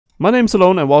My name's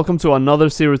Alone and welcome to another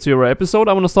 0 episode.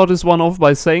 I want to start this one off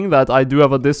by saying that I do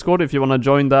have a Discord if you want to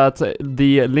join that.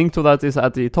 The link to that is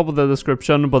at the top of the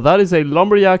description, but that is a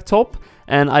lumberjack top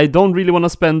and I don't really want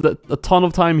to spend a ton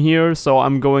of time here, so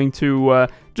I'm going to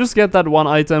just get that one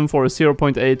item for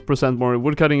 0.8% more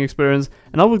woodcutting experience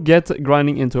and I will get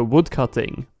grinding into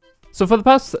woodcutting. So for the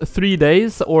past 3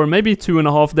 days, or maybe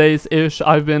 2.5 days-ish,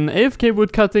 I've been AFK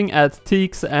woodcutting at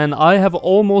Teaks and I have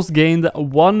almost gained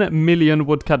 1 million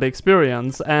woodcut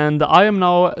experience. And I am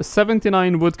now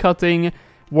 79 woodcutting,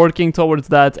 working towards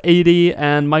that 80,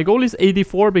 and my goal is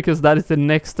 84 because that is the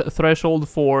next threshold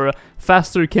for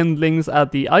faster kindlings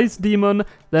at the Ice Demon.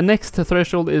 The next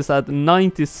threshold is at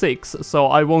 96, so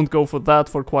I won't go for that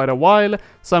for quite a while,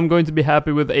 so I'm going to be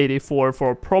happy with 84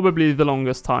 for probably the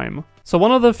longest time. So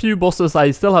one of the few bosses I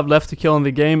still have left to kill in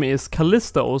the game is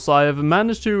Callisto, so I have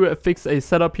managed to fix a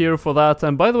setup here for that.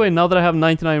 And by the way, now that I have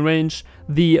 99 range,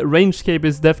 the range cape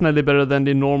is definitely better than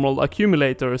the normal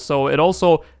accumulator, so it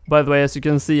also, by the way, as you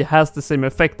can see, has the same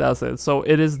effect as it, so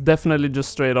it is definitely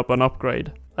just straight up an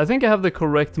upgrade. I think I have the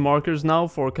correct markers now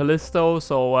for Callisto,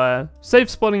 so safe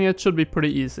spotting it should be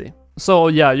pretty easy. So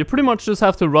yeah, you pretty much just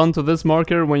have to run to this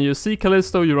marker. When you see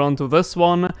Callisto, you run to this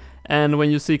one. And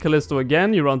when you see Callisto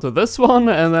again, you run to this one,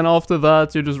 and then after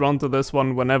that, you just run to this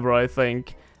one whenever, I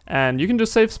think. And you can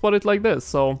just safe spot it like this,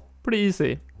 so pretty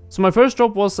easy. So my first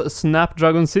drop was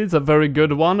Snapdragon Seeds, a very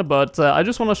good one, but I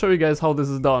just want to show you guys how this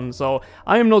is done. So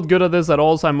I am not good at this at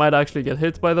all, so I might actually get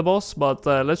hit by the boss, but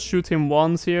let's shoot him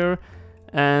once here,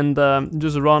 and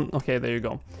just run. Okay, there you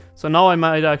go. So now I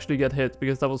might actually get hit,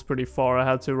 because that was pretty far. I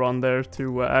had to run there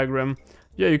to aggro him.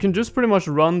 Yeah, you can just pretty much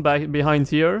run back behind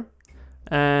here.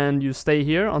 And you stay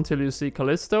here until you see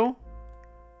Callisto.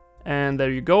 And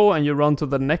there you go, and you run to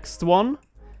the next one.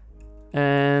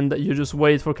 And you just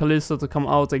wait for Callisto to come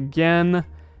out again.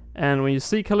 And when you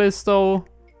see Callisto,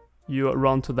 you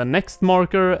run to the next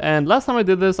marker. And last time I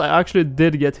did this, I actually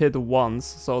did get hit once.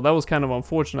 So that was kind of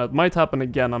unfortunate. Might happen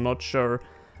again, I'm not sure.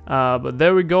 But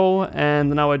there we go, and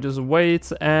now I just wait.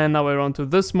 And now I run to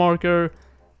this marker.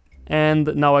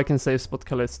 And now I can safe spot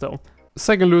Callisto.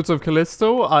 Second loot of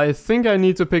Callisto, I think I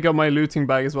need to pick up my looting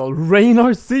bag as well.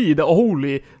 Reynard Seed,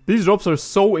 holy, these drops are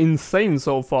so insane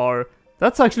so far.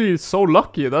 That's actually so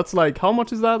lucky. That's like, how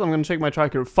much is that? I'm gonna check my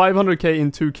tracker. 500k in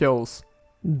 2 kills.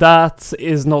 That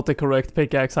is not the correct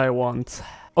pickaxe I want.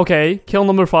 Okay, kill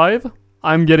number 5.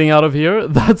 I'm getting out of here.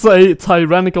 That's a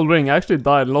tyrannical ring. I actually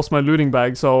died and lost my looting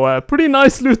bag, so pretty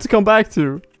nice loot to come back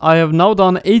to. I have now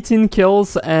done 18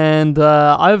 kills and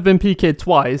I've been PK'd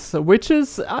twice, which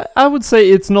is, I would say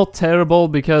it's not terrible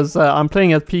because I'm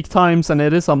playing at peak times and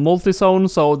it is a multi-zone,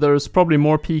 so there's probably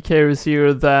more PKers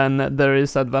here than there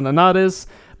is at Vananatis.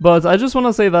 But I just want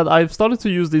to say that I've started to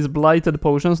use these blighted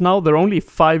potions now. They're only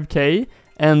 5k.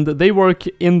 And they work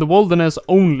in the wilderness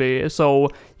only, so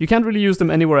you can't really use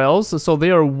them anywhere else. So they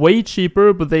are way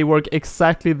cheaper, but they work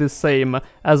exactly the same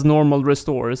as normal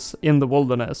restores in the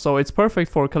wilderness. So it's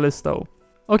perfect for Callisto.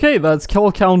 Okay, that's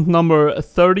kill count number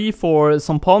 30 for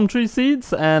some palm tree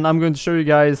seeds. And I'm going to show you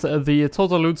guys the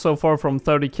total loot so far from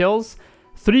 30 kills.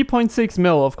 3.6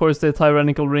 mil, of course, the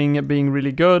tyrannical ring being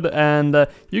really good, and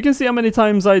you can see how many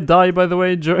times I die, by the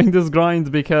way, during this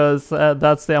grind, because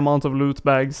that's the amount of loot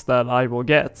bags that I will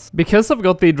get. Because I've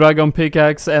got the dragon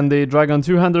pickaxe and the dragon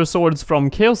two-hander swords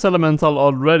from Chaos Elemental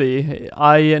already,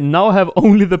 I now have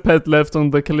only the pet left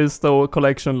on the Callisto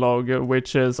collection log,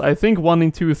 which is, I think, 1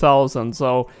 in 2,000,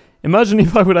 so imagine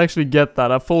if I would actually get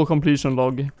that, a full completion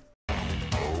log.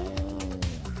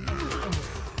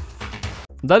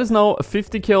 That is now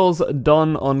 50 kills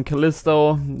done on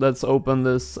Callisto. Let's open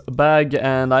this bag,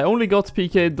 and I only got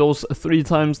PK'd those 3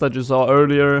 times that you saw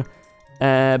earlier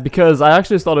because I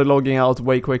actually started logging out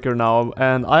way quicker now,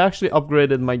 and I actually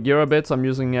upgraded my gear a bit. So I'm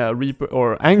using Reaper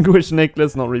or Anguish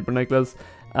necklace, not Reaper necklace,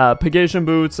 Pegation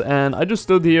boots, and I just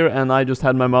stood here and I just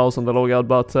had my mouse on the logout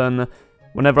button.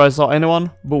 Whenever I saw anyone,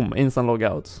 boom, instant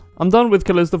logout. I'm done with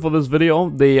Callisto for this video.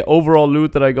 The overall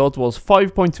loot that I got was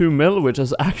 5.2 mil, which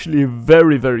is actually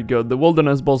very, very good. The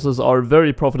wilderness bosses are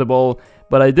very profitable,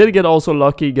 but I did get also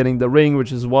lucky getting the ring,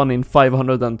 which is 1 in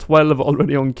 512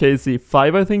 already on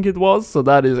KC5, I think it was, so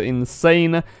that is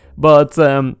insane. But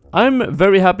I'm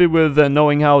very happy with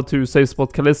knowing how to safe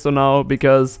spot Callisto now,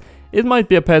 because it might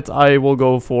be a pet I will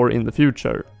go for in the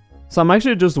future. So I'm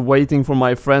actually just waiting for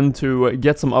my friend to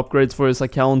get some upgrades for his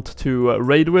account to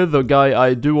raid with, the guy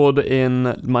I duoed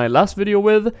in my last video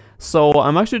with. So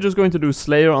I'm actually just going to do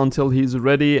Slayer until he's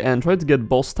ready and try to get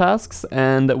boss tasks,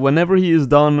 and whenever he is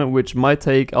done, which might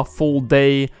take a full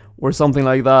day or something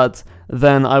like that,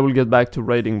 then I will get back to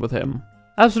raiding with him.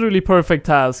 Absolutely perfect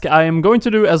task. I am going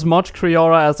to do as much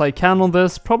kree'arra as I can on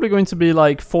this, probably going to be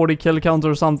like 40 kill count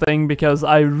or something, because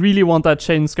I really want that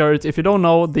chain skirt. If you don't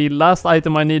know, the last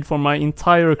item I need for my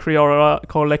entire kree'arra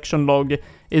collection log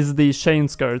is the chain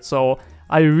skirt, so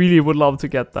I really would love to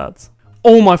get that.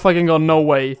 Oh my fucking god, no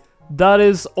way. That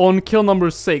is on kill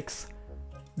number 6.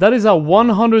 That is a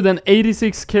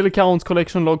 186 kill count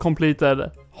collection log completed.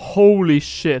 Holy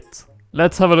shit.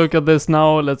 Let's have a look at this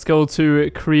now. Let's go to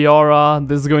kree'arra.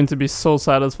 This is going to be so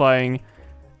satisfying.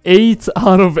 8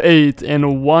 out of 8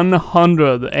 in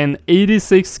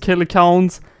 186 kill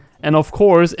count. And of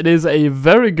course, it is a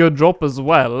very good drop as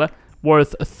well.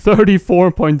 Worth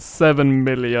 34.7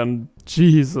 million.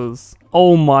 Jesus.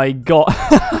 Oh my god.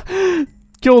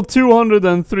 Killed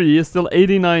 203. Still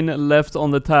 89 left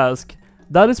on the task.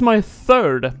 That is my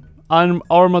third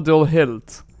Armadyl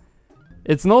hilt.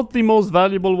 It's not the most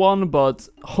valuable one, but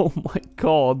oh my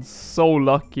god, so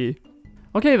lucky.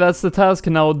 Okay, that's the task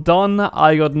now done.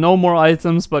 I got no more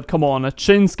items, but come on, a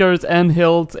chain skirt and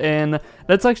hilt, and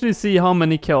let's actually see how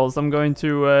many kills. I'm going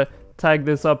to tag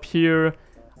this up here.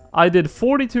 I did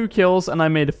 42 kills and I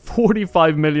made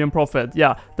 45 million profit.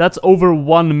 Yeah, that's over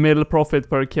 1 mil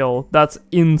profit per kill. That's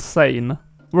insane.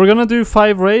 We're gonna do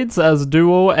 5 raids as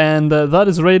duo, and that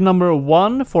is raid number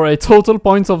 1 for a total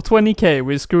points of 20k.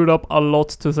 We screwed up a lot,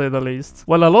 to say the least.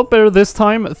 Well, a lot better this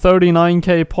time.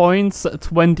 39k points,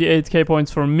 28k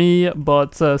points for me,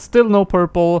 but still no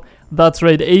purple. That's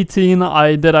raid 18.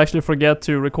 I did actually forget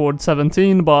to record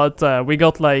 17, but we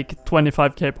got like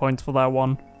 25k points for that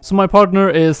one. So my partner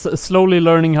is slowly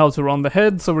learning how to run the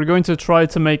head, so we're going to try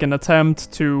to make an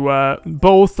attempt to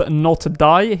both not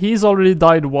die. He's already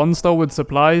died once though with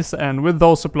supplies, and with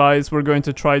those supplies we're going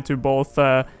to try to both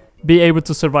be able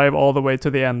to survive all the way to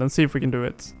the end and see if we can do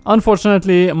it.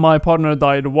 Unfortunately, my partner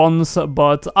died once,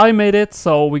 but I made it,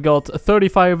 so we got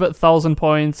 35,000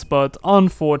 points, but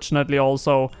unfortunately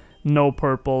also no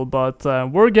purple, but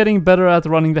we're getting better at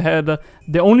running the head.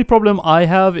 The only problem I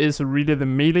have is really the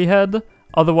melee head.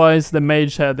 Otherwise, the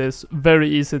mage head is very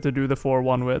easy to do the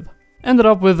 4-1 with. Ended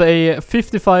up with a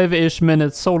 55-ish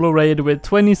minute solo raid with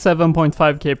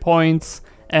 27.5k points.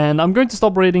 And I'm going to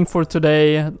stop raiding for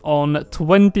today on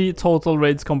 20 total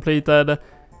raids completed.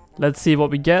 Let's see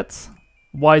what we get.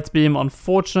 White beam,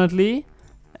 unfortunately.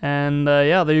 And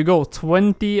yeah, there you go.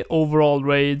 20 overall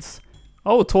raids.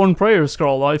 Oh, Torn Prayer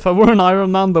Scroll. If I were an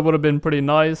Iron Man, that would have been pretty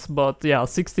nice. But yeah,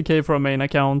 60k for a main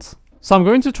account. So I'm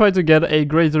going to try to get a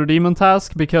Greater Demon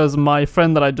task, because my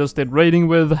friend that I just did raiding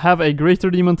with have a Greater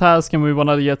Demon task and we want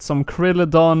to get some krill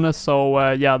done.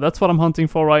 So yeah, that's what I'm hunting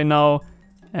for right now,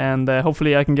 and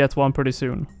hopefully I can get one pretty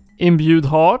soon. Imbued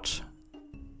Heart.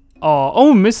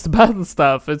 Oh, Missed Battle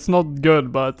Staff. It's not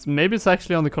good, but maybe it's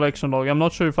actually on the collection log. I'm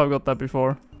not sure if I've got that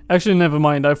before. Actually, never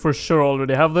mind. I for sure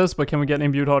already have this, but can we get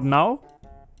Imbued Heart now?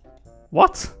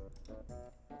 What?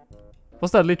 Was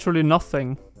that literally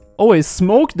nothing? Oh, a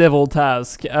Smoke Devil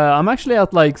task. I'm actually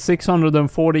at like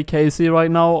 640 kc right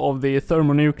now of the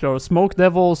thermonuclear Smoke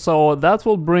Devil, so that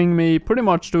will bring me pretty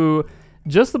much to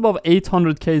just above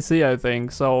 800 kc, I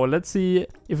think. So let's see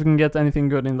if we can get anything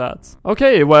good in that.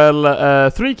 Okay,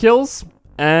 well, 3 kills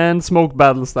and Smoke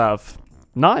Battle Staff.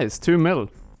 Nice, 2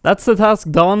 mil. That's the task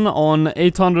done on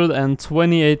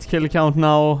 828 kill count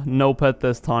now. No pet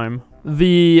this time.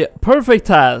 The perfect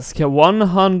task,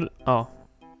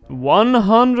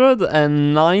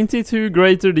 192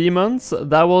 Greater Demons.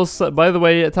 That was, by the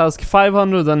way, task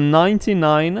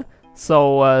 599.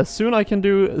 So soon I can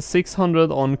do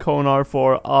 600 on Konar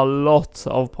for a lot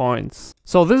of points.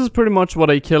 So this is pretty much what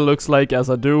a kill looks like as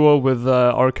a duo with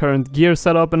our current gear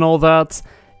setup and all that.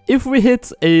 If we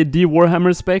hit a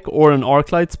D-Warhammer spec or an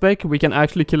Arclight spec, we can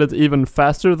actually kill it even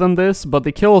faster than this, but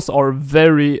the kills are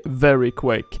very, very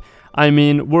quick. I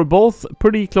mean, we're both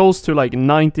pretty close to like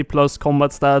 90 plus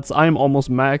combat stats. I'm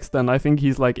almost maxed, and I think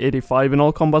he's like 85 in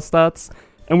all combat stats.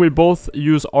 And we both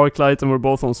use Arclight and we're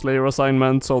both on Slayer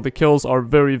assignment, so the kills are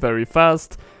very, very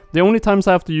fast. The only times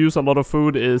I have to use a lot of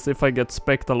food is if I get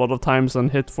specced a lot of times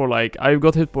and hit for like... I've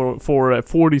got hit for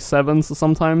 47s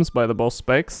sometimes by the boss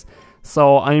specs.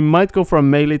 So I might go for a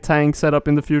melee tank setup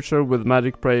in the future with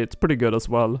Magic Prey. It's pretty good as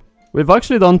well. We've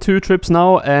actually done 2 trips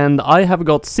now, and I have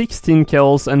got 16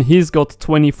 kills and he's got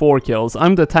 24 kills.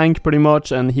 I'm the tank pretty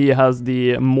much, and he has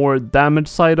the more damage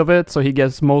side of it, so he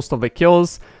gets most of the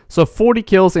kills. So 40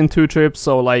 kills in 2 trips,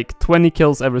 so like 20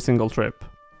 kills every single trip.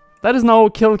 That is now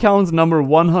kill count number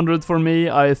 100 for me.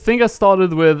 I think I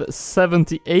started with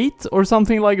 78 or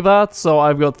something like that, so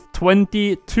I've got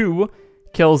 22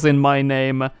 kills in my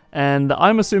name, and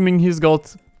I'm assuming he's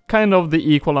got kind of the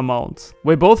equal amount.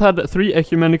 We both had 3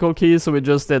 ecumenical keys, so we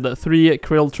just did 3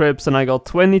 krill trips, and I got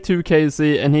 22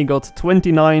 KC and he got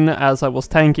 29. As I was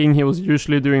tanking, he was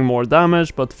usually doing more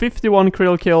damage, but 51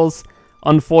 krill kills.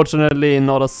 Unfortunately,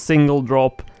 not a single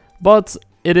drop, but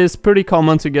it is pretty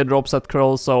common to get drops at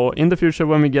krill, so in the future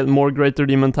when we get more greater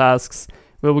demon tasks,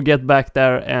 we will get back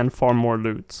there and farm more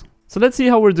loot. So let's see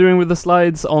how we're doing with the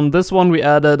slides. On this one we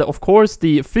added, of course,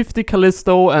 the 50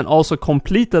 Callisto and also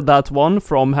completed that one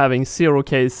from having 0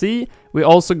 KC. We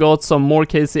also got some more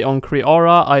KC on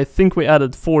kree'arra. I think we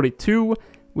added 42.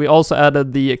 We also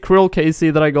added the krill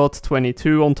KC that I got,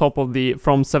 22, on top of the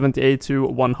from 78 to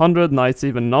 100, nice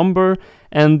even number.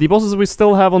 And the bosses we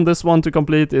still have on this one to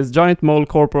complete is Giant Mole,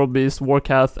 Corporal Beast,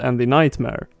 Warcath, and the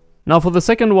Nightmare. Now for the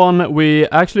second one, we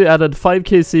actually added 5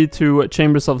 KC to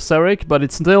Chambers of Xeric, but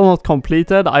it's still not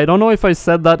completed. I don't know if I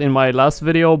said that in my last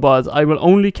video, but I will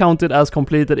only count it as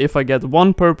completed if I get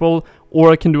 1 purple,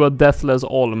 or I can do a Deathless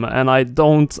Olm, and I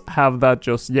don't have that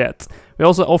just yet. We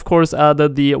also, of course,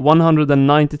 added the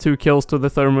 192 kills to the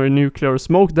Thermonuclear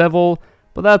Smoke Devil,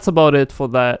 but that's about it for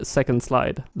the second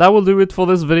slide. That will do it for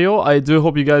this video. I do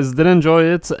hope you guys did enjoy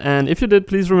it, and if you did,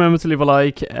 please remember to leave a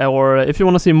like, or if you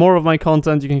want to see more of my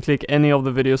content, you can click any of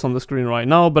the videos on the screen right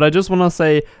now. But I just want to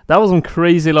say, that was some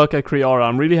crazy luck at kree'arra.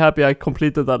 I'm really happy I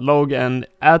completed that log, and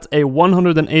at a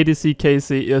 180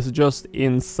 KC is just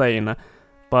insane.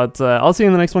 But I'll see you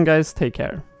in the next one, guys. Take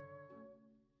care.